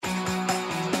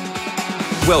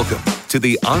Welcome to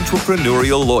the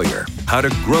Entrepreneurial Lawyer, How to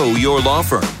Grow Your Law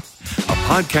Firm, a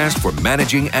podcast for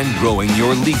managing and growing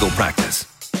your legal practice.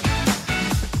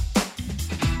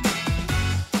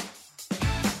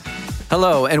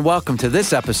 Hello, and welcome to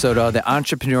this episode of the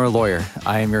Entrepreneurial Lawyer.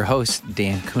 I am your host,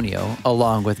 Dan Cuneo,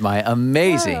 along with my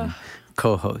amazing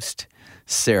co-host,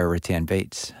 Sarah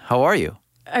Rattan-Bates. How are you?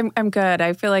 I'm good.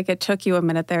 I feel like it took you a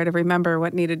minute there to remember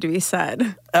what needed to be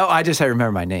said. Oh, I just had to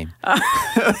remember my name.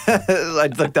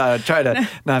 I looked out, I try to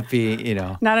not be,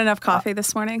 Not enough coffee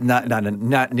this morning?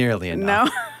 Not nearly enough.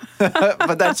 No?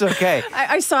 But that's okay.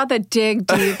 I saw the dig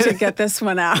deep to get this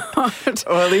one out.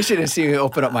 Well, at least you didn't see me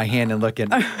open up my hand and look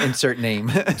at insert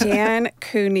name. Dan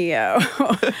Cuneo.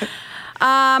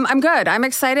 I'm good. I'm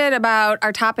excited about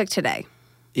our topic today.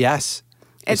 Yes.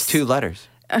 It's 2 letters.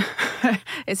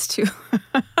 It's too.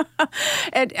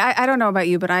 I don't know about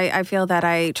you, but I feel that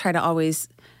I try to always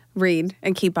read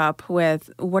and keep up with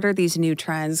what are these new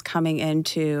trends coming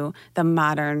into the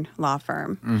modern law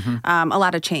firm. Mm-hmm. A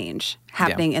lot of change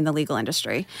happening in the legal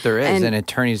industry. There is, and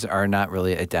attorneys are not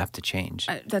really adept to change.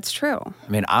 That's true. I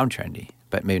mean, I'm trendy,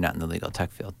 but maybe not in the legal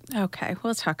tech field. Okay,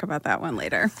 we'll talk about that one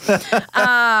later.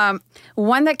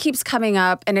 One that keeps coming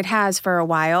up, and it has for a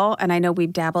while, and I know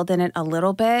we've dabbled in it a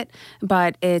little bit,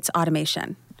 but it's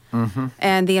automation. Mm-hmm.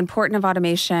 And the importance of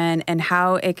automation and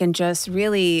how it can just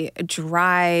really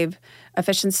drive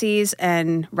efficiencies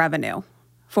and revenue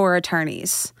for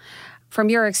attorneys. From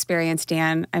your experience,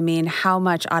 Dan, I mean, how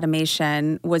much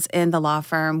automation was in the law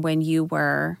firm when you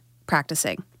were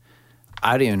practicing?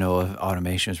 I don't even know if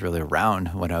automation was really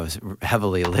around when I was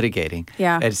heavily litigating.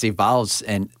 Yeah. It's evolved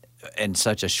in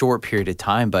such a short period of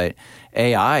time, but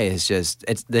AI is just,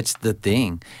 it's the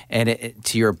thing. And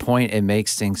to your point, it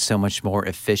makes things so much more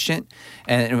efficient.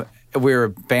 And we were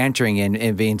bantering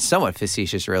and being somewhat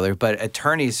facetious earlier, but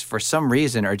attorneys, for some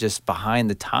reason, are just behind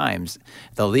the times,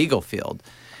 the legal field.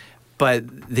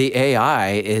 But the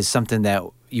AI is something that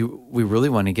we really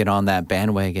want to get on that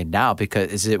bandwagon now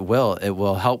because it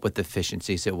will help with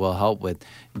efficiencies. It will help with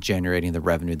generating the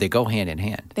revenue. They go hand in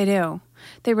hand. They do.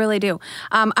 They really do.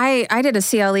 I did a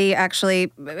CLE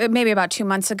actually maybe about 2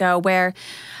 months ago where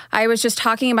I was just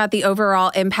talking about the overall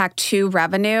impact to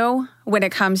revenue when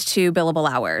it comes to billable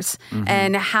hours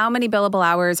and how many billable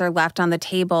hours are left on the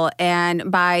table.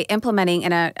 And by implementing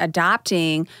and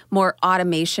adopting more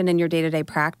automation in your day-to-day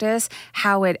practice,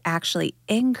 how it actually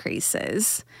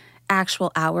increases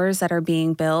actual hours that are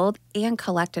being billed and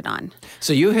collected on.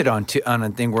 So you hit on a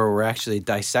thing where we're actually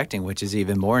dissecting, which is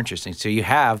even more interesting. So you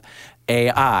have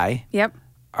AI, yep,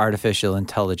 artificial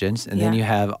intelligence, and then you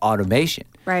have automation.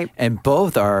 Right. And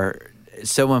both are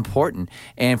so important.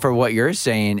 And for what you're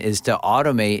saying is to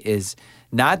automate is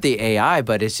not the AI,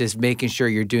 but it's just making sure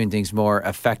you're doing things more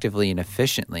effectively and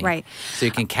efficiently. Right. So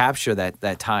you can capture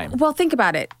that time. Well, think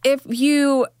about it. If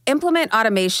you implement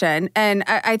automation, and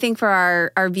I think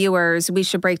for our viewers, we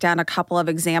should break down a couple of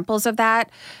examples of that.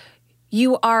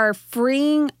 You are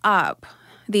freeing up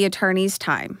the attorney's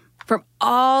time from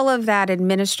all of that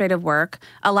administrative work,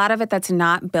 a lot of it that's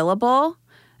not billable,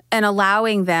 and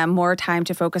allowing them more time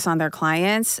to focus on their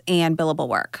clients and billable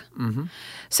work. Mm-hmm.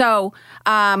 So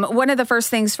one of the first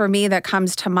things for me that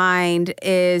comes to mind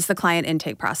is the client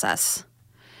intake process.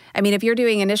 I mean, if you're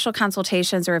doing initial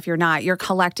consultations or if you're not, you're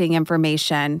collecting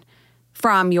information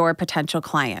from your potential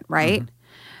client, right? Mm-hmm.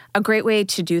 A great way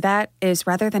to do that is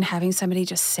rather than having somebody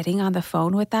just sitting on the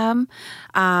phone with them,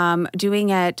 doing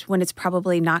it when it's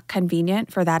probably not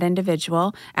convenient for that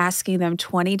individual, asking them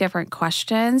 20 different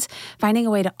questions, finding a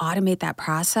way to automate that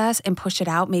process and push it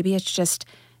out. Maybe it's just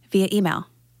via email.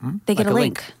 They get a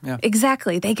link. Yeah.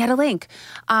 Exactly. They get a link.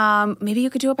 Maybe you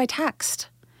could do it by text.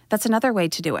 That's another way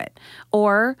to do it.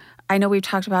 Or I know we've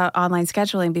talked about online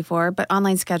scheduling before, but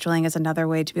online scheduling is another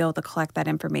way to be able to collect that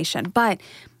information. But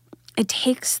it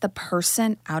takes the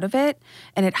person out of it,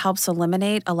 and it helps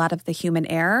eliminate a lot of the human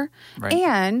error, right,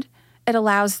 and it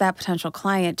allows that potential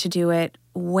client to do it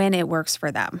when it works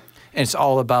for them. And it's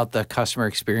all about the customer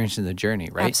experience and the journey,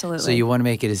 right? Absolutely. So you want to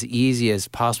make it as easy as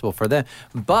possible for them.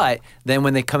 But then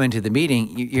when they come into the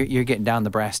meeting, you're getting down the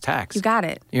brass tacks. You got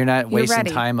it. You're not wasting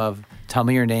ready. Time of tell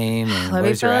me your name and Let what me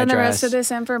is your fill in address. the rest of this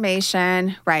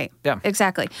information. Right. Yeah.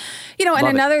 Exactly. And Love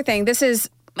another thing, this is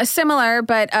a similar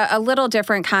but a little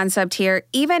different concept here.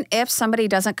 Even if somebody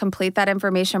doesn't complete that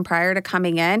information prior to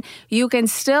coming in, you can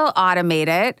still automate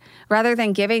it rather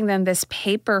than giving them this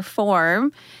paper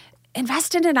form.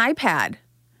 Invest in an iPad.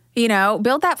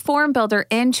 Build that form builder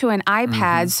into an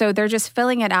iPad so they're just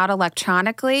filling it out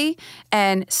electronically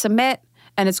and submit,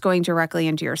 and it's going directly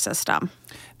into your system.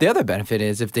 The other benefit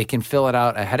is if they can fill it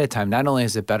out ahead of time, not only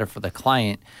is it better for the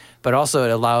client, But also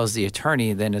it allows the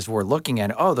attorney then, as we're looking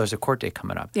at, there's a court date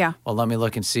coming up. Yeah. Well, let me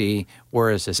look and see,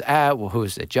 where is this at? Well,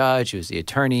 who's the judge? Who's the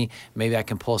attorney? Maybe I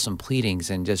can pull some pleadings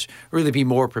and just really be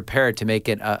more prepared to make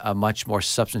it a much more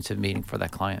substantive meeting for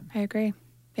that client. I agree.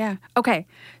 Yeah. Okay.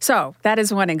 So that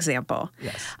is one example.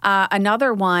 Yes.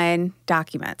 Another one,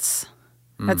 documents.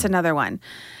 That's another one.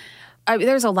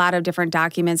 There's a lot of different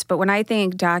documents, but when I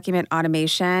think document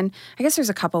automation, I guess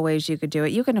there's a couple ways you could do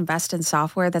it. You can invest in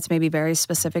software that's maybe very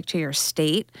specific to your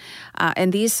state.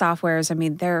 And these softwares, I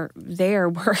mean, they are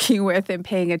working with and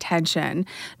paying attention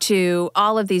to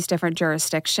all of these different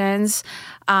jurisdictions.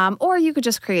 Or you could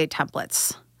just create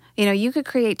templates. You could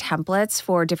create templates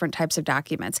for different types of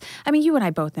documents. I mean, you and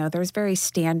I both know there's very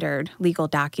standard legal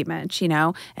documents,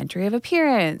 entry of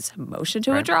appearance, motion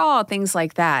to withdraw, things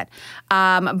like that.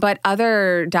 But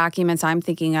other documents I'm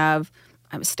thinking of,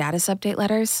 status update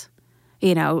letters,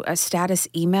 status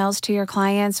emails to your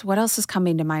clients. What else is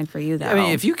coming to mind for you, though? I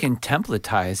mean, if you can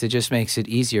templatize, it just makes it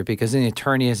easier because then the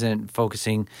attorney isn't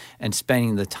focusing and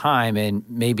spending the time and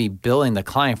maybe billing the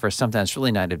client for something that's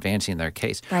really not advancing their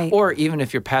case. Right. Or even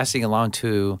if you're passing along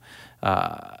to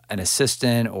an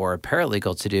assistant or a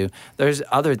paralegal to do, there's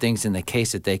other things in the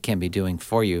case that they can be doing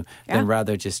for you than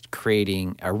rather just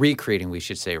recreating, we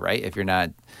should say, right? If you're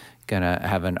not going to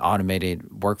have an automated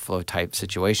workflow type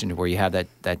situation where you have that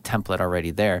template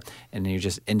already there and then you're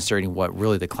just inserting what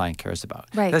really the client cares about.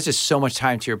 Right. That's just so much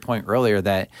time, to your point earlier,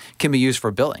 that can be used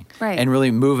for billing right. and really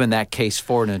moving that case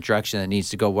forward in a direction that needs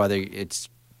to go, whether it's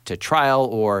to trial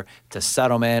or to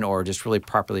settlement or just really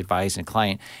properly advising a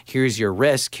client, here's your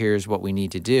risk, here's what we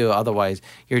need to do. Otherwise,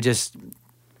 you're just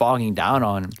bogging down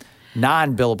on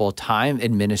non-billable time,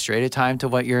 administrative time to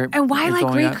what you're And why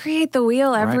recreate the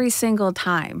wheel every Right. single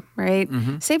time, right?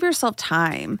 Mm-hmm. Save yourself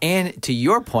time. And to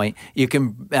your point, you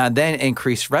can then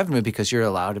increase revenue because you're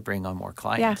allowed to bring on more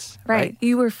clients. Yeah, right.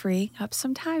 You were freeing up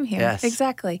some time here. Yes.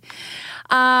 Exactly.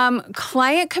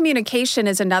 Client communication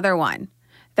is another one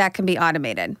that can be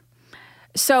automated.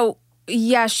 So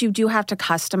yes, you do have to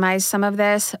customize some of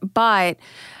this, but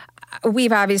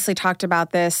we've obviously talked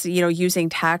about this, using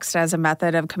text as a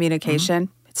method of communication.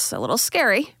 Mm-hmm. It's a little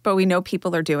scary, but we know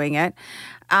people are doing it.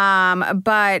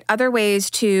 But other ways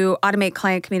to automate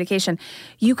client communication,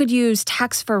 you could use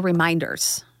text for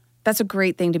reminders. That's a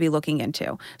great thing to be looking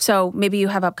into. So maybe you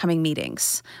have upcoming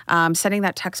meetings, sending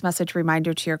that text message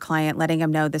reminder to your client, letting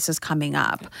them know this is coming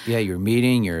up. Yeah, your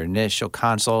meeting, your initial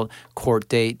consult, court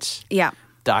dates. Yeah.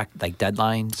 Like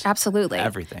deadlines. Absolutely.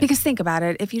 Everything. Because think about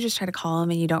it. If you just try to call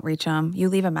them and you don't reach them, you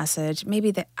leave a message.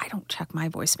 Maybe I don't check my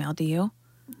voicemail. Do you?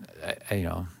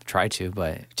 I try to,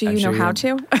 but do you know how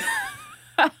to?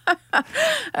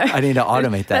 I need to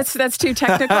automate that. That's too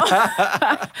technical.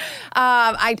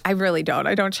 I really don't.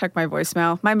 I don't check my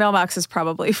voicemail. My mailbox is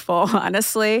probably full,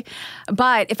 honestly.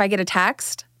 But if I get a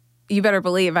text, you better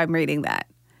believe I'm reading that.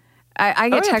 I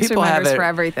get text reminders for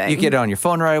everything. You get it on your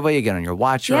phone right away. You get it on your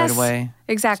watch right away.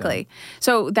 Exactly.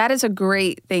 So that is a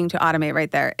great thing to automate right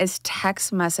there, is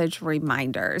text message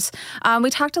reminders.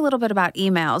 We talked a little bit about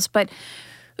emails, but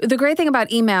the great thing about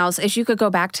emails is you could go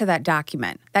back to that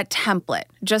document, that template,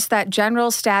 just that general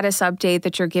status update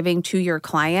that you're giving to your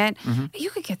client. Mm-hmm. You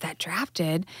could get that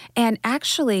drafted and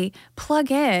actually plug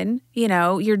in,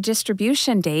 your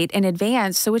distribution date in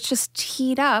advance so it's just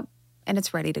teed up and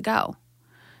it's ready to go.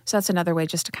 So that's another way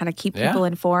just to kind of keep people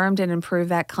informed and improve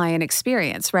that client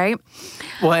experience, right?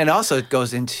 Well, and also it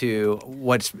goes into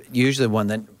what's usually one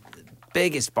of the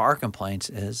biggest bar complaints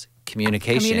is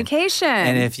communication.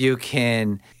 And if you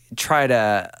can try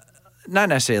to not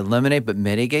necessarily eliminate, but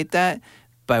mitigate that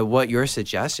by what you're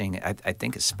suggesting, I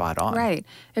think is spot on. Right.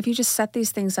 If you just set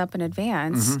these things up in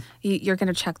advance, you're going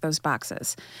to check those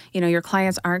boxes. Your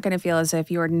clients aren't going to feel as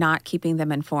if you're not keeping them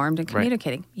informed and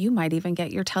communicating. Right. You might even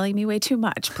get, you're telling me way too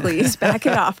much. Please back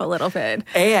it off a little bit.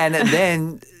 And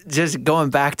then just going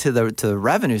back to the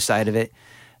revenue side of it,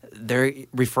 they're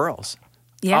referrals.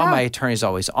 Yeah. My attorney's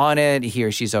always on it. He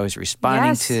or she's always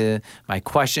responding to my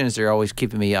questions. They're always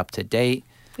keeping me up to date.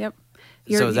 Yep.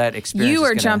 So that experience you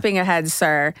are jumping ahead,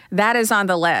 sir. That is on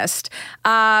the list.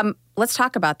 Let's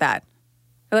talk about that.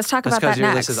 Let's talk about that next. Because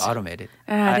your list is automated.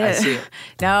 I see it.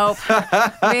 Nope.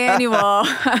 Manual.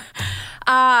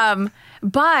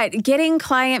 But getting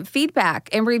client feedback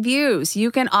and reviews, you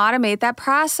can automate that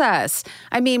process.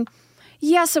 I mean,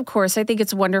 yes, of course, I think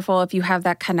it's wonderful if you have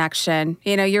that connection.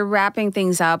 You're wrapping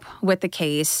things up with the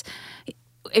case.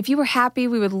 If you were happy,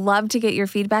 we would love to get your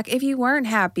feedback. If you weren't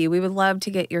happy, we would love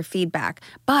to get your feedback.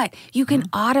 But you can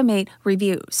automate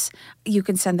reviews. You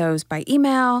can send those by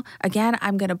email. Again,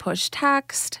 I'm going to push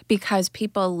text because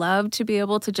people love to be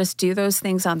able to just do those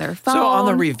things on their phone. So on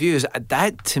the reviews,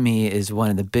 that to me is one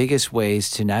of the biggest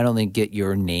ways to not only get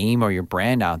your name or your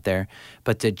brand out there,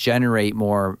 but to generate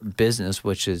more business,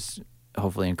 which is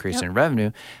hopefully increasing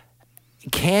revenue.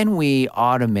 Can we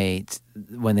automate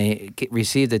when they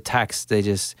receive the text, they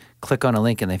just click on a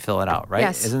link and they fill it out, right?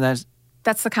 Yes. Isn't that?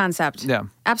 That's the concept. Yeah.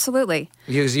 Absolutely.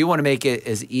 Because you want to make it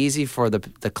as easy for the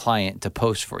client to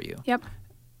post for you. Yep.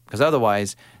 Because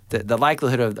otherwise, the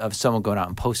likelihood of someone going out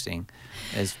and posting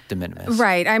is de minimis.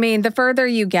 Right. I mean, the further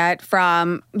you get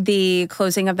from the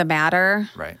closing of the matter,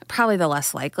 Right. probably the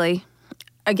less likely.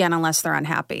 Again, unless they're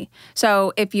unhappy.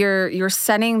 So if you're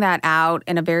sending that out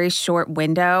in a very short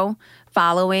window,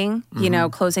 following,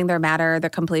 closing their matter, the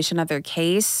completion of their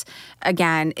case,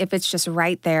 again, if it's just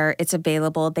right there, it's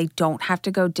available. They don't have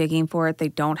to go digging for it. They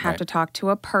don't have to talk to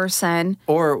a person.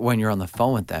 Or when you're on the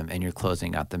phone with them and you're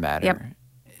closing out the matter. Yep.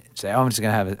 Say, I'm just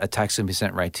going to have a text and be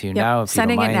sent right to you Yep. now. If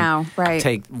Sending you don't it mind, now, right.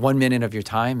 Take 1 minute of your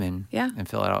time and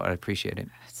fill it out. I'd appreciate it.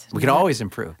 We can always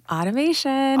improve.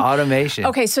 Automation.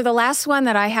 Okay, so the last one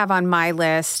that I have on my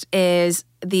list is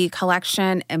the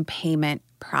collection and payment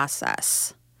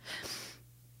process.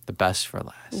 The best for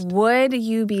last. Would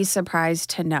you be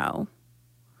surprised to know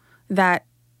that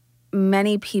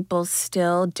many people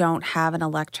still don't have an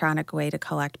electronic way to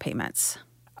collect payments?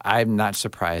 I'm not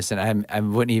surprised, and I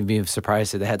wouldn't even be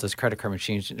surprised if they had those credit card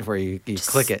machines where you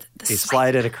click it, you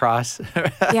slide it across.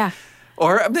 Yeah.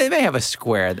 Or they may have a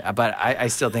square, but I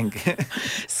still think...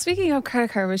 Speaking of credit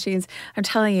card machines, I'm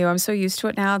telling you, I'm so used to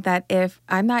it now that if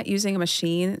I'm not using a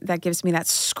machine that gives me that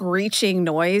screeching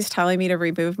noise telling me to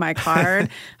remove my card,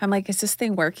 I'm like, is this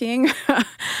thing working?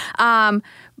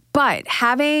 But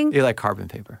having... You're like carbon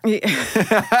paper.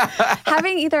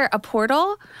 Having either a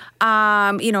portal,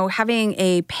 having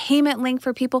a payment link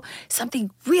for people, something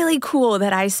really cool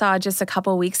that I saw just a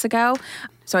couple weeks ago.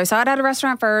 So I saw it at a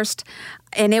restaurant first,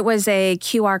 and it was a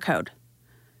QR code.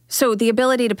 So the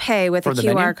ability to pay with a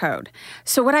QR code.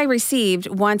 So what I received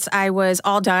once I was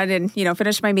all done and,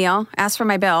 finished my meal, asked for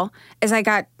my bill, is I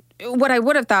got what I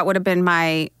would have thought would have been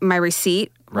my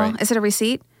receipt. Right. Well, is it a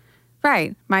receipt?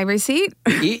 Right. My receipt?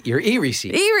 Your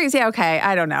e-receipt. E-receipt. Okay.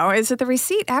 I don't know. Is it the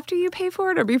receipt after you pay for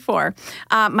it or before?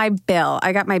 My bill.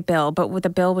 I got my bill, but the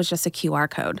bill was just a QR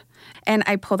code. And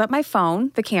I pulled up my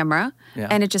phone, the camera,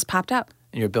 and it just popped up.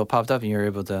 And your bill popped up and you were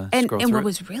able to scroll through And what it?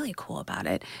 was really cool about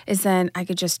it is then I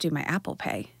could just do my Apple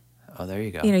Pay. Oh, there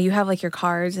you go. You have like your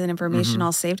cards and information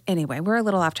all saved. Anyway, we're a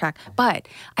little off track. But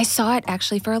I saw it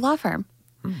actually for a law firm.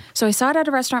 So I saw it at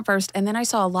a restaurant first, and then I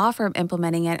saw a law firm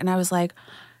implementing it, and I was like,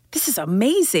 this is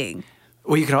amazing.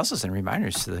 Well, you can also send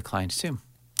reminders to the clients too.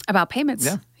 About payments.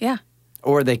 Yeah.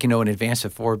 Or they can know in advance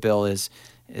before a bill is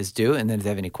due, and then if they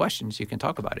have any questions, you can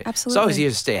talk about it. Absolutely. It's always easier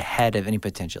to stay ahead of any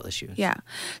potential issues. Yeah.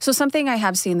 So something I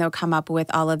have seen, though, come up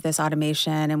with all of this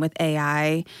automation and with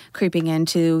AI creeping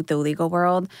into the legal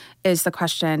world is the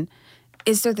question,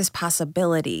 is there this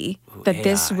possibility that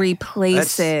this AI.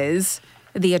 replaces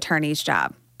the attorney's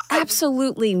job?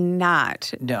 Absolutely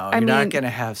not. No, you're not going to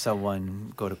have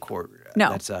someone go to court.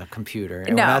 No. That's a computer.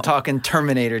 And No. we're not talking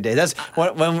Terminator Day. That's when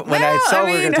I saw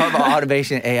we were going to talk about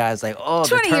automation, AI, I was like, oh, 20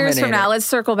 the Terminator. years from now, let's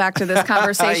circle back to this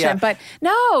conversation. Yeah. But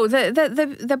no,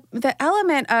 the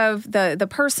element of the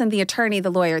person, the attorney,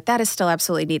 the lawyer, that is still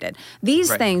absolutely needed.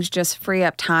 These things just free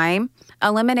up time,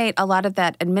 eliminate a lot of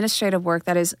that administrative work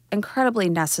that is incredibly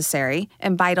necessary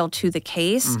and vital to the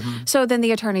case. So then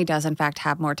the attorney does, in fact,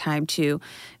 have more time to,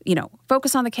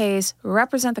 focus on the case,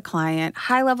 represent the client,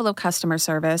 high level of customer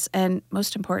service, and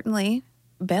most importantly,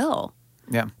 bill.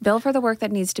 Yeah. Bill for the work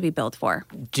that needs to be billed for.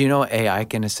 Do you know what AI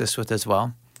can assist with as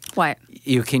well? What?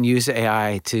 You can use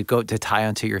AI to tie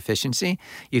onto your efficiency.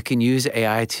 You can use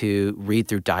AI to read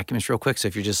through documents real quick. So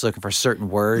if you're just looking for certain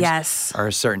words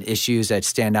or certain issues that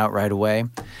stand out right away.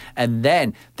 And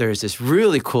then there's this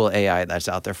really cool AI that's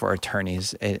out there for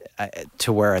attorneys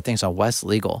to where I think it's on West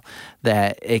Legal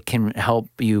that it can help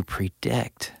you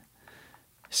predict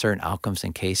certain outcomes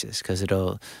in cases because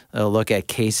it'll look at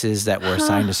cases that were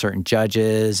assigned to certain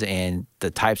judges and the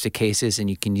types of cases, and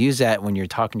you can use that when you're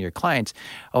talking to your clients.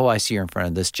 Oh, I see you're in front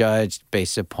of this judge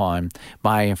based upon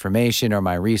my information or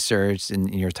my research in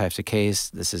your types of case.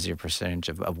 This is your percentage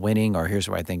of winning, or here's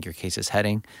where I think your case is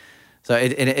heading. So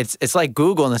it's like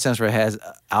Google in the sense where it has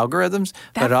algorithms,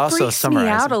 but it also summarizes. That freaks me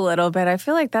out a little bit. I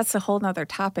feel like that's a whole nother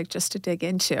topic just to dig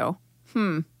into.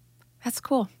 That's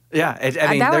cool. Yeah, I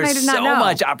mean, that one I there's did not so know.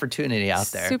 much opportunity out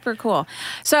there. Super cool.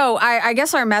 So I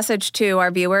guess our message to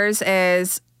our viewers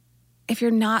is, if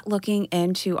you're not looking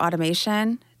into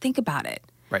automation, think about it.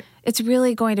 Right. It's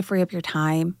really going to free up your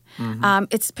time.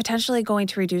 It's potentially going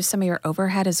to reduce some of your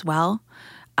overhead as well.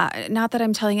 Not that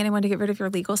I'm telling anyone to get rid of your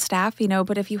legal staff,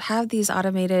 but if you have these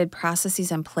automated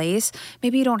processes in place,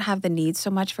 maybe you don't have the need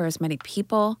so much for as many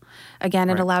people.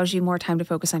 Again, it allows you more time to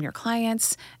focus on your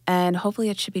clients, and hopefully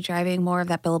it should be driving more of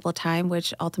that billable time,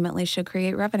 which ultimately should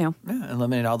create revenue. Yeah,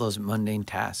 eliminate all those mundane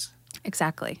tasks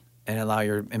Exactly. and allow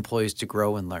your employees to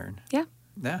grow and learn. Yeah.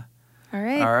 Yeah. All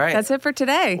right. All right. That's it for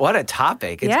today. What a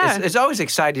topic. It's always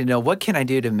exciting to know what can I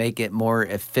do to make it more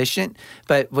efficient,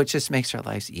 but what just makes our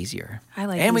lives easier.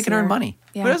 And we can earn money.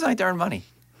 Yeah. Who doesn't like to earn money?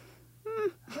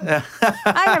 I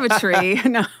have a tree.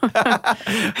 No.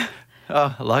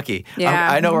 Oh, lucky. Yeah.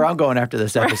 I know where I'm going after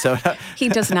this episode. He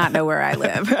does not know where I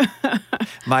live.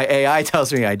 My AI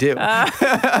tells me I do.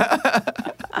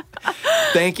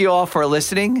 Thank you all for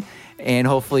listening, and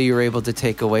hopefully you were able to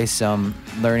take away some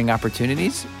learning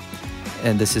opportunities.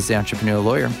 And this is the Entrepreneurial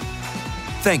Lawyer.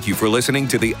 Thank you for listening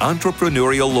to the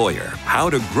Entrepreneurial Lawyer,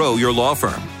 How to Grow Your Law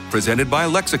Firm, presented by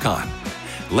Lexicon.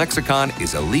 Lexicon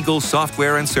is a legal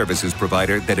software and services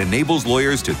provider that enables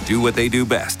lawyers to do what they do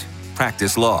best,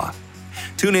 practice law.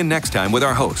 Tune in next time with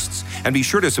our hosts, and be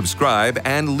sure to subscribe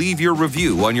and leave your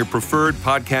review on your preferred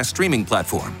podcast streaming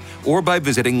platform or by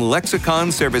visiting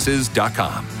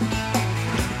lexiconservices.com.